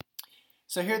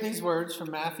So hear these words from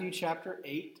Matthew chapter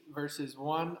 8, verses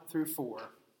 1 through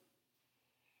 4.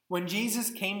 When Jesus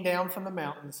came down from the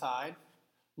mountainside,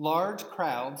 large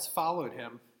crowds followed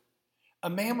him. A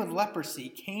man with leprosy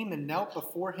came and knelt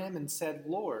before him and said,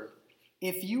 "Lord,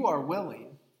 if you are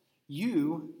willing,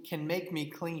 you can make me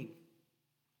clean."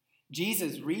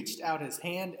 Jesus reached out his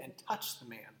hand and touched the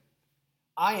man.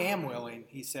 "I am willing,"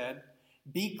 he said.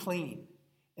 "Be clean."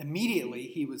 Immediately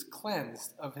he was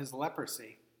cleansed of his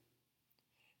leprosy.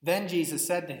 Then Jesus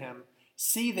said to him,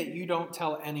 "See that you don't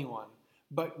tell anyone,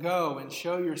 but go and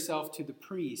show yourself to the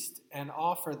priest and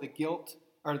offer the gift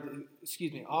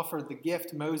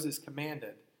Moses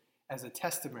commanded as a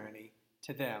testimony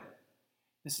to them."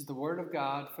 This is the word of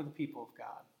God for the people of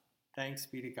God. Thanks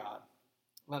be to God.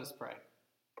 Let us pray.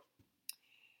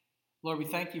 Lord, we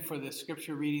thank you for this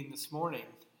scripture reading this morning.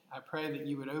 I pray that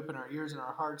you would open our ears and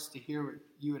our hearts to hear what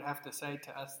you would have to say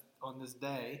to us on this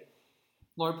day.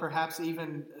 Lord, perhaps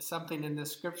even something in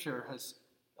this scripture has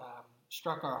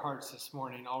struck our hearts this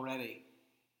morning already.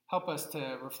 Help us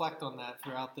to reflect on that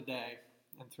throughout the day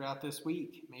and throughout this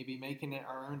week, maybe making it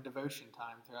our own devotion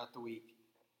time throughout the week.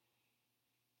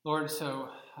 Lord, so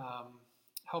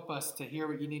help us to hear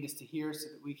what you need us to hear so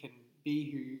that we can be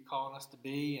who you're calling us to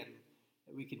be and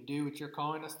that we can do what you're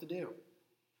calling us to do.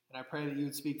 And I pray that you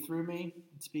would speak through me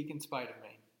and speak in spite of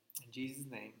me. In Jesus'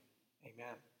 name,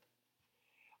 amen.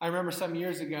 I remember some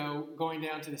years ago going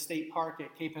down to the state park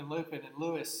at Cape Henlopen in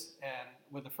Lewis and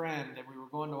with a friend, and we were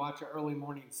going to watch an early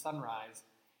morning sunrise.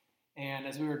 And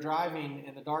as we were driving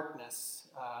in the darkness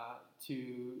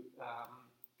to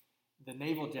the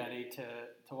naval jetty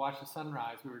to watch the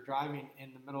sunrise, we were driving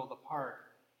in the middle of the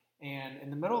park, and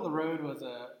in the middle of the road was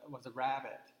a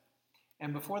rabbit.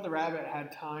 And before the rabbit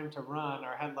had time to run,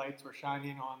 our headlights were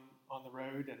shining on the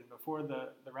road, and before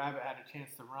the rabbit had a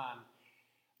chance to run,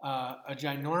 a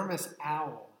ginormous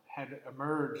owl had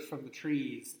emerged from the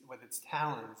trees with its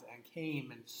talons and came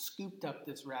and scooped up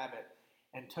this rabbit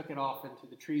and took it off into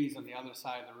the trees on the other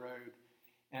side of the road.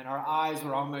 And our eyes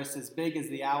were almost as big as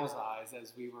the owl's eyes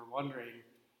as we were wondering,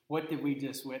 what did we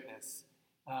just witness?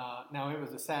 Now, it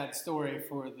was a sad story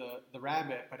for the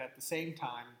rabbit, but at the same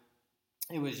time,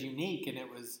 it was unique and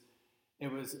it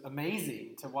was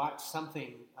amazing to watch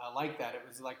something like that. It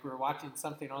was like we were watching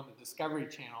something on the Discovery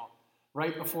Channel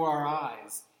right before our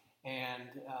eyes.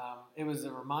 And it was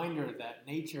a reminder that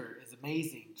nature is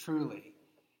amazing, truly.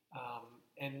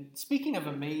 And speaking of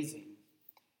amazing,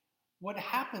 what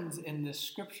happens in this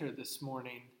scripture this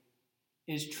morning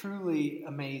is truly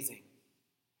amazing.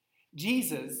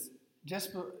 Jesus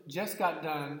just got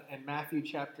done in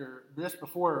just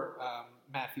before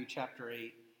Matthew chapter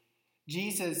 8.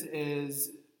 Jesus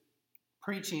is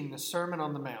preaching the Sermon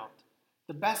on the Mount,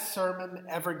 the best sermon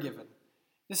ever given.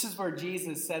 This is where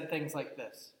Jesus said things like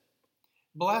this: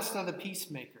 "Blessed are the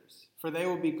peacemakers, for they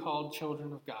will be called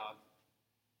children of God."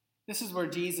 This is where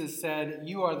Jesus said,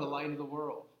 "You are the light of the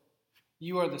world.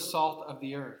 You are the salt of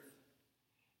the earth."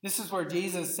 This is where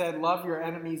Jesus said, "Love your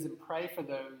enemies and pray for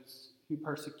those who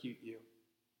persecute you."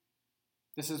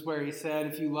 This is where he said,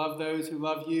 "If you love those who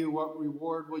love you, what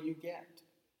reward will you get?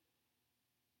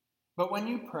 But when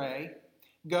you pray,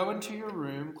 go into your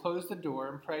room, close the door,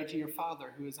 and pray to your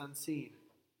Father who is unseen."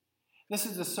 This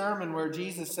is the sermon where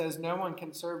Jesus says no one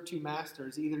can serve two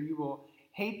masters. Either you will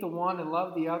hate the one and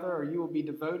love the other, or you will be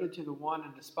devoted to the one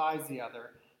and despise the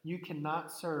other. You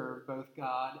cannot serve both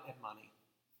God and money.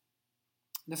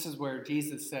 This is where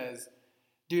Jesus says,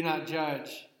 "Do not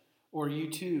judge, or you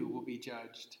too will be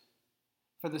judged.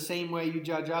 For the same way you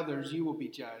judge others, you will be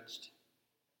judged.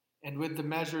 And with the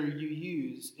measure you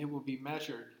use, it will be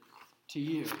measured to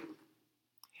you."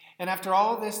 And after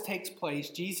all of this takes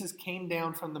place, Jesus came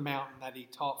down from the mountain that he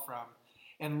taught from,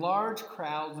 and large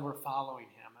crowds were following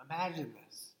him. Imagine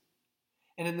this.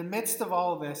 And in the midst of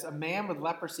all this, a man with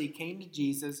leprosy came to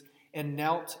Jesus and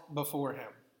knelt before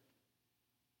him.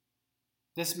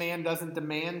 This man doesn't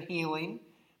demand healing,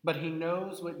 but he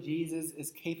knows what Jesus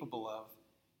is capable of.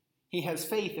 He has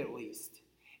faith, at least.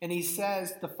 And he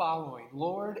says the following: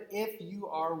 "Lord, if you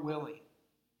are willing,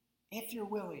 if you're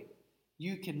willing,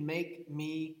 you can make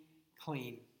me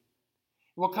clean."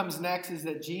 What comes next is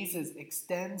that Jesus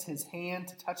extends his hand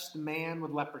to touch the man with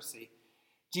leprosy.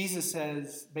 Jesus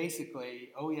says,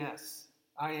 basically, "Oh yes,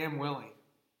 I am willing."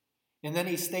 And then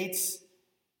he states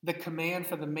the command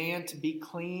for the man to be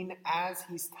clean as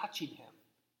he's touching him.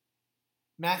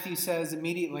 Matthew says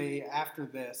immediately after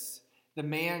this, the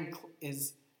man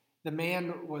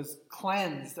was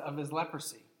cleansed of his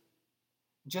leprosy.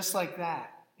 Just like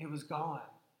that, it was gone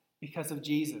because of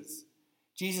Jesus.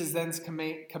 Jesus then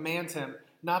commands him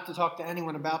not to talk to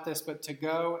anyone about this, but to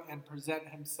go and present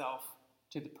himself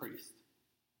to the priest.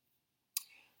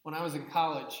 When I was in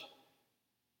college,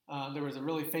 there was a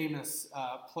really famous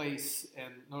place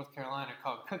in North Carolina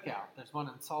called Cookout. There's one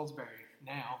in Salisbury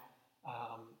now.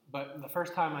 But the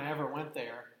first time I ever went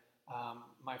there,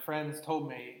 my friends told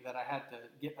me that I had to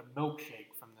get a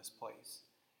milkshake from this place.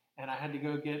 And I had to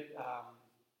go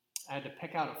I had to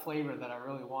pick out a flavor that I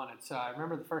really wanted. So I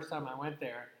remember the first time I went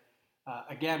there,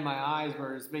 again, my eyes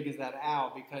were as big as that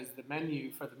owl because the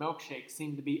menu for the milkshake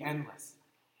seemed to be endless.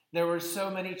 There were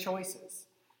so many choices.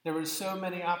 There were so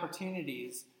many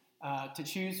opportunities to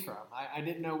choose from. I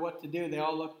didn't know what to do. They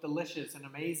all looked delicious and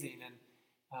amazing.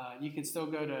 And you can still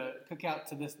go to Cookout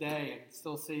to this day and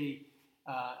still see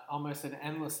almost an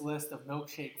endless list of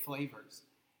milkshake flavors.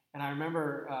 And I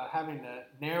remember having to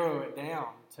narrow it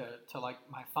down to like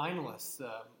my finalists,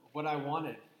 what I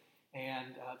wanted.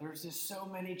 And there's just so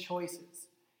many choices.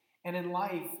 And in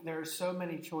life, there are so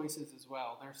many choices as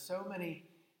well. There's so many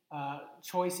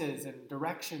choices and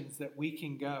directions that we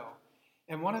can go.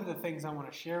 And one of the things I want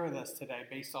to share with us today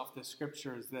based off this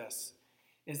scripture is this,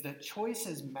 is that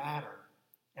choices matter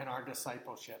in our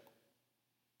discipleship.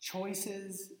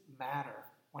 Choices matter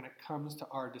when it comes to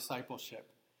our discipleship.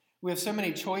 We have so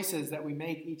many choices that we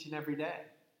make each and every day.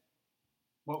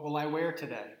 What will I wear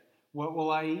today? What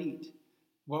will I eat?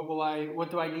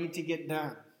 What do I need to get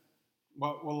done?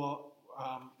 What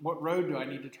road do I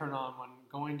need to turn on when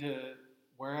going to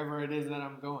wherever it is that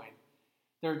I'm going?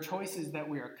 There are choices that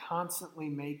we are constantly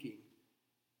making.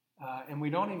 And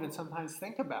we don't even sometimes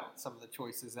think about some of the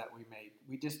choices that we make.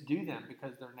 We just do them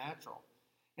because they're natural.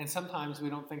 And sometimes we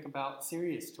don't think about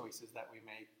serious choices that we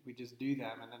make. We just do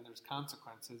them, and then there's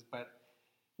consequences. But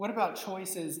what about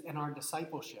choices in our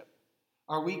discipleship?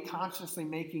 Are we consciously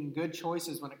making good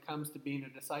choices when it comes to being a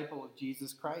disciple of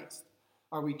Jesus Christ?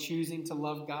 Are we choosing to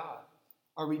love God?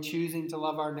 Are we choosing to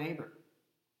love our neighbor?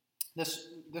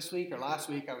 This week or last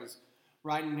week, I was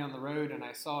riding down the road, and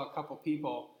I saw a couple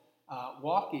people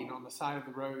walking on the side of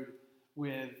the road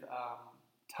with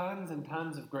tons and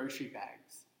tons of grocery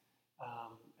bags.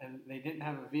 And they didn't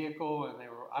have a vehicle, and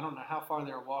I don't know how far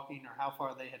they were walking or how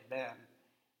far they had been,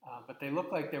 but they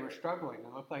looked like they were struggling.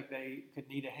 They looked like they could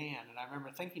need a hand. And I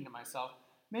remember thinking to myself,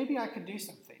 maybe I could do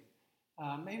something.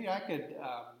 Maybe I could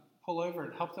pull over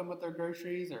and help them with their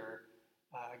groceries, or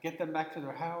get them back to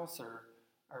their house, or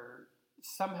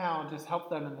somehow just help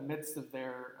them in the midst of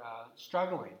their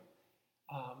struggling.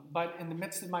 But in the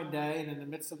midst of my day and in the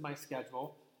midst of my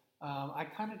schedule, I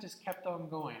kind of just kept on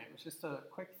going. It was just a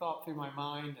quick thought through my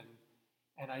mind,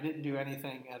 and I didn't do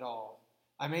anything at all.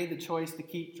 I made the choice to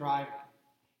keep driving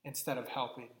instead of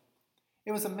helping.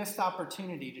 It was a missed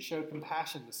opportunity to show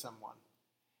compassion to someone.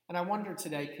 And I wonder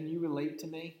today, can you relate to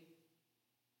me?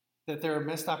 That there are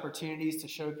missed opportunities to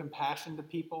show compassion to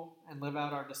people and live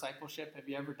out our discipleship. Have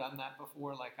you ever done that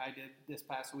before, like I did this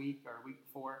past week or a week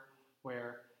before,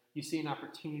 where you see an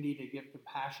opportunity to give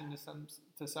compassion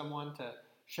to someone, to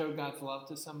show God's love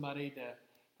to somebody, to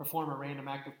perform a random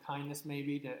act of kindness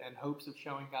maybe, in hopes of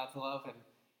showing God's love,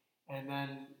 and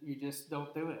then you just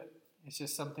don't do it. It's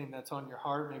just something that's on your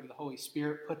heart. Maybe the Holy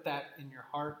Spirit put that in your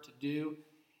heart to do,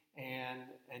 and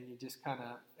you just kind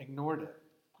of ignored it.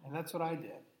 And that's what I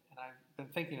did. And I've been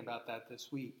thinking about that this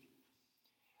week.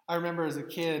 I remember as a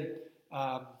kid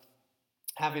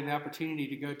having the opportunity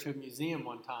to go to a museum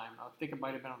one time. I think it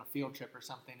might have been on a field trip or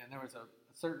something, and there was a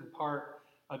certain part.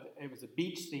 It was a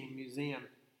beach-themed museum,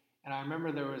 and I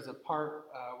remember there was a part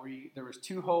where there was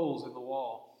two holes in the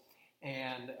wall,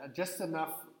 and just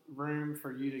enough room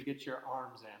for you to get your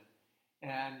arms in.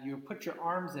 And you would put your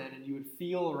arms in, and you would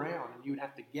feel around, and you would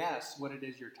have to guess what it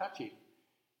is you're touching.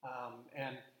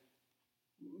 And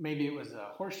maybe it was a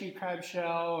horseshoe crab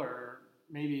shell, or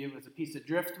maybe it was a piece of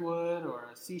driftwood, or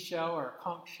a seashell, or a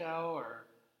conch shell, or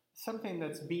something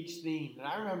that's beach-themed. And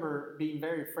I remember being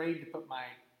very afraid to put my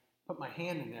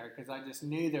hand in there because I just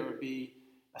knew there would be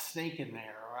a snake in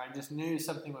there, or I just knew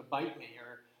something would bite me,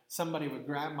 or somebody would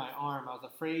grab my arm. I was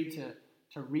afraid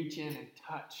to reach in and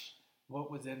touch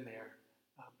what was in there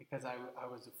because I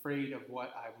was afraid of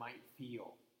what I might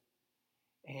feel.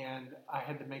 And I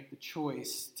had to make the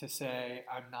choice to say,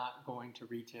 I'm not going to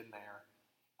reach in there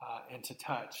and to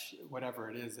touch whatever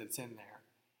it is that's in there.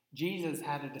 Jesus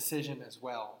had a decision as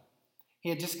well. He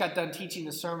had just got done teaching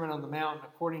the Sermon on the Mount, and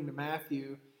according to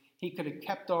Matthew, he could have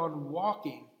kept on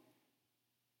walking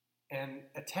and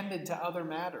attended to other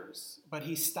matters, but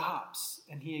he stops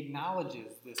and he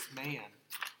acknowledges this man,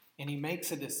 and he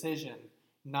makes a decision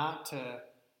not to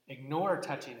ignore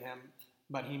touching him,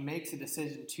 but he makes a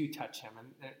decision to touch him.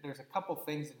 And there's a couple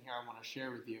things in here I want to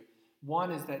share with you. One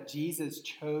is that Jesus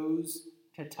chose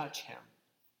to touch him.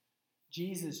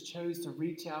 Jesus chose to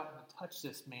reach out and touch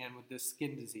this man with this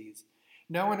skin disease.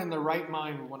 No one in their right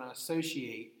mind would want to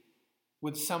associate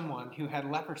with someone who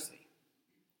had leprosy.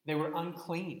 They were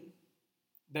unclean.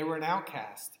 They were an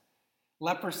outcast.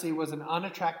 Leprosy was an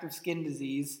unattractive skin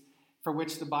disease for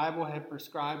which the Bible had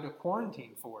prescribed a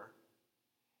quarantine for.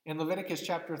 In Leviticus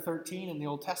chapter 13 in the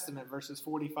Old Testament, verses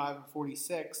 45 and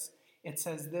 46, it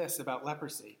says this about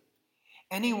leprosy.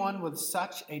 Anyone with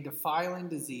such a defiling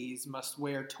disease must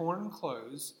wear torn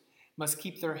clothes, must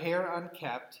keep their hair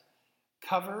unkept,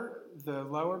 cover the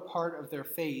lower part of their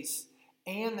face,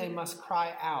 and they must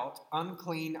cry out,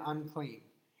 unclean, unclean.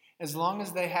 As long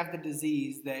as they have the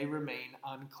disease, they remain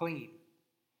unclean.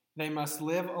 They must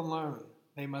live alone.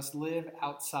 They must live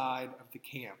outside of the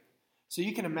camp. So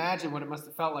you can imagine what it must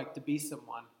have felt like to be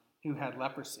someone who had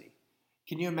leprosy.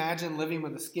 Can you imagine living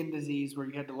with a skin disease where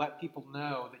you had to let people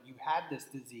know that you had this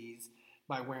disease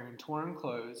by wearing torn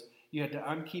clothes, you had to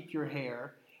unkeep your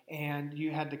hair, and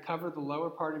you had to cover the lower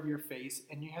part of your face,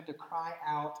 and you had to cry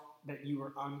out that you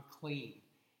were unclean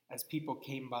as people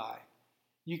came by?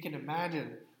 You can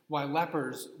imagine why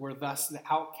lepers were thus the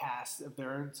outcasts of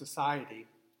their own society,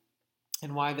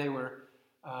 and why they were,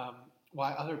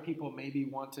 why other people maybe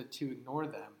wanted to ignore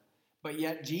them. But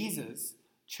yet Jesus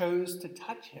chose to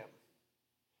touch him.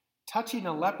 Touching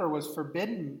a leper was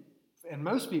forbidden, and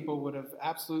most people would have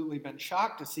absolutely been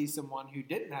shocked to see someone who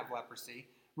didn't have leprosy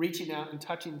reaching out and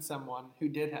touching someone who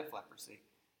did have leprosy.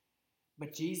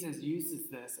 But Jesus uses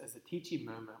this as a teaching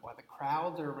moment while the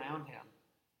crowds are around him.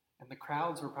 And the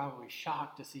crowds were probably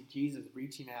shocked to see Jesus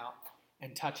reaching out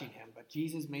and touching him. But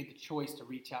Jesus made the choice to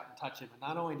reach out and touch him. And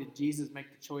not only did Jesus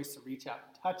make the choice to reach out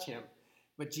and touch him,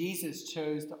 but Jesus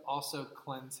chose to also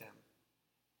cleanse him.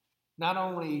 Not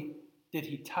only did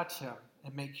he touch him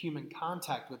and make human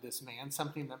contact with this man,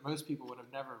 something that most people would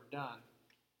have never done,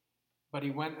 but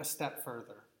he went a step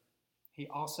further. He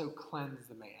also cleansed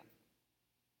the man.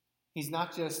 He's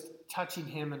not just touching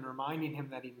him and reminding him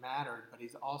that he mattered, but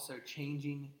he's also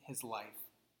changing his life.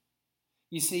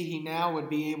 You see, he now would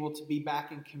be able to be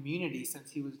back in community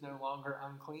since he was no longer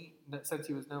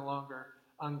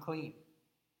unclean.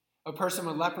 A person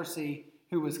with leprosy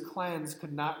who was cleansed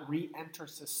could not re-enter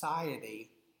society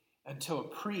until a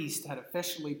priest had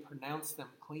officially pronounced them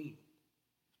clean.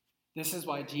 This is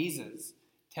why Jesus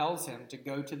tells him to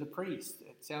go to the priest.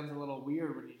 It sounds a little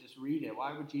weird when you just read it.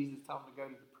 Why would Jesus tell him to go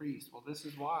to the priest? Well, this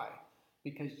is why.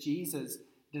 Because Jesus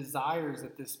desires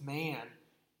that this man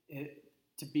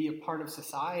to be a part of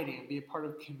society and be a part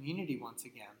of community once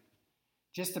again.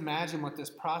 Just imagine what this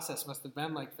process must have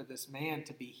been like for this man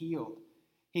to be healed.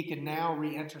 He could now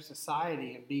re-enter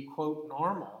society and be, quote,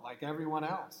 normal like everyone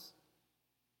else.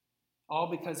 All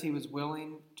because he was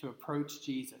willing to approach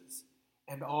Jesus.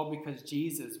 And all because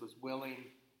Jesus was willing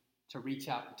to reach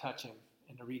out and touch him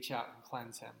and to reach out and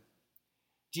cleanse him.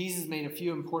 Jesus made a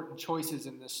few important choices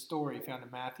in this story found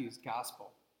in Matthew's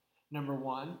gospel. Number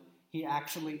one, he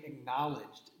actually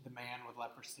acknowledged the man with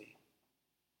leprosy.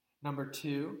 Number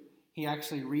two, he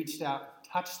actually reached out and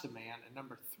touched the man. And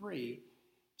number three,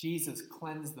 Jesus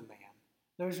cleansed the man.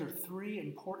 Those are three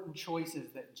important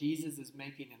choices that Jesus is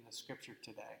making in the scripture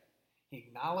today. He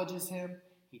acknowledges him,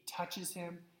 he touches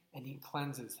him, and he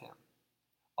cleanses him.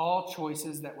 All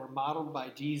choices that were modeled by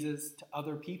Jesus to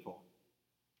other people.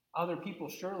 Other people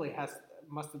surely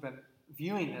must have been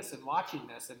viewing this and watching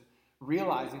this and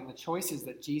realizing the choices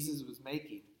that Jesus was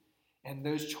making. And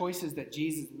those choices that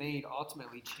Jesus made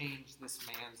ultimately changed this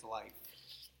man's life.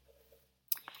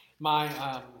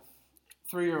 My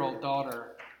 3-year-old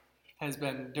daughter has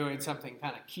been doing something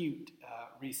kind of cute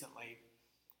recently.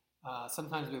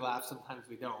 Sometimes we laugh, sometimes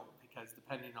we don't, because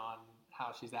depending on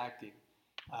how she's acting,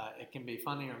 it can be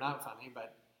funny or not funny,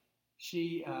 but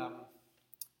she's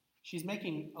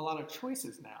making a lot of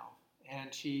choices now,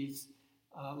 and she's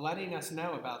letting us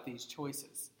know about these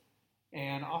choices.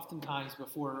 And oftentimes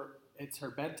before it's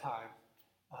her bedtime,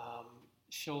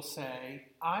 she'll say,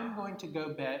 I'm going to go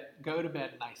to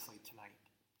bed nicely tonight.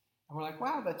 And we're like,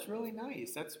 wow, that's really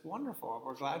nice. That's wonderful.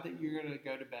 We're glad that you're going to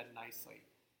go to bed nicely.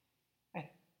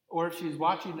 Or if she's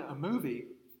watching a movie,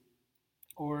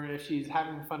 or if she's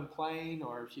having fun playing,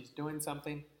 or if she's doing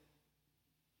something,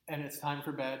 and it's time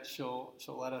for bed, she'll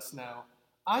let us know,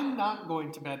 I'm not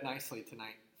going to bed nicely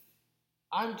tonight.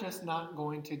 I'm just not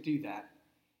going to do that.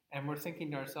 And we're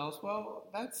thinking to ourselves, well,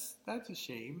 that's a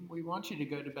shame. We want you to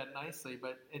go to bed nicely,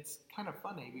 but it's kind of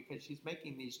funny because she's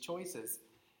making these choices.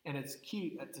 And it's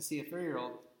cute to see a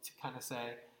 3-year-old to kind of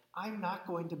say, I'm not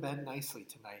going to bed nicely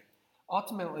tonight.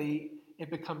 Ultimately, it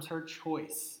becomes her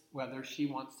choice whether she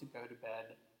wants to go to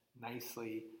bed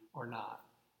nicely or not.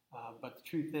 But the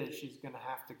truth is, she's going to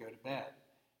have to go to bed.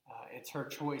 It's her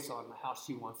choice on how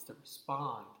she wants to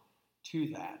respond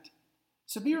to that.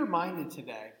 So be reminded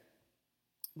today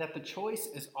that the choice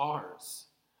is ours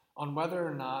on whether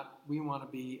or not we want to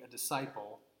be a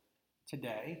disciple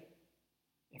today,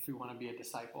 if we want to be a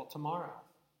disciple tomorrow.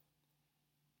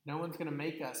 No one's going to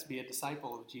make us be a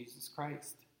disciple of Jesus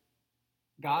Christ.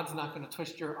 God's not going to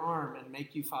twist your arm and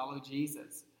make you follow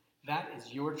Jesus. That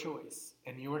is your choice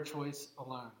and your choice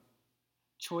alone.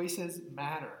 Choices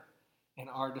matter in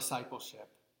our discipleship.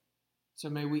 So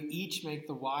may we each make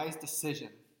the wise decision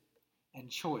and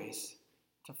choice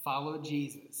to follow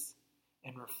Jesus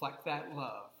and reflect that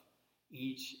love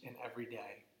each and every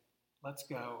day. Let's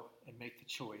go and make the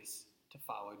choice to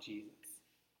follow Jesus.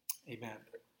 Amen.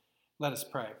 Let us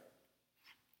pray.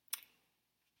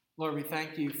 Lord, we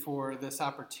thank you for this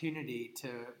opportunity to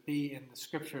be in the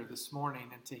scripture this morning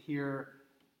and to hear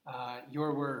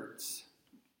your words.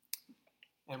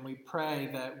 And we pray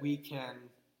that we can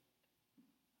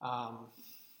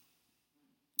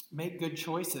make good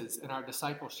choices in our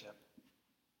discipleship.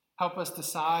 Help us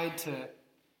decide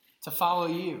to follow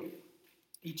you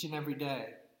each and every day.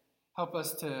 Help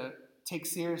us to take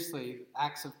seriously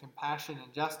acts of compassion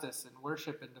and justice and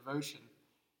worship and devotion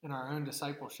in our own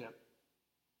discipleship.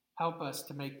 Help us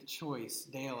to make the choice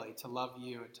daily to love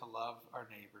you and to love our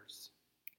neighbors.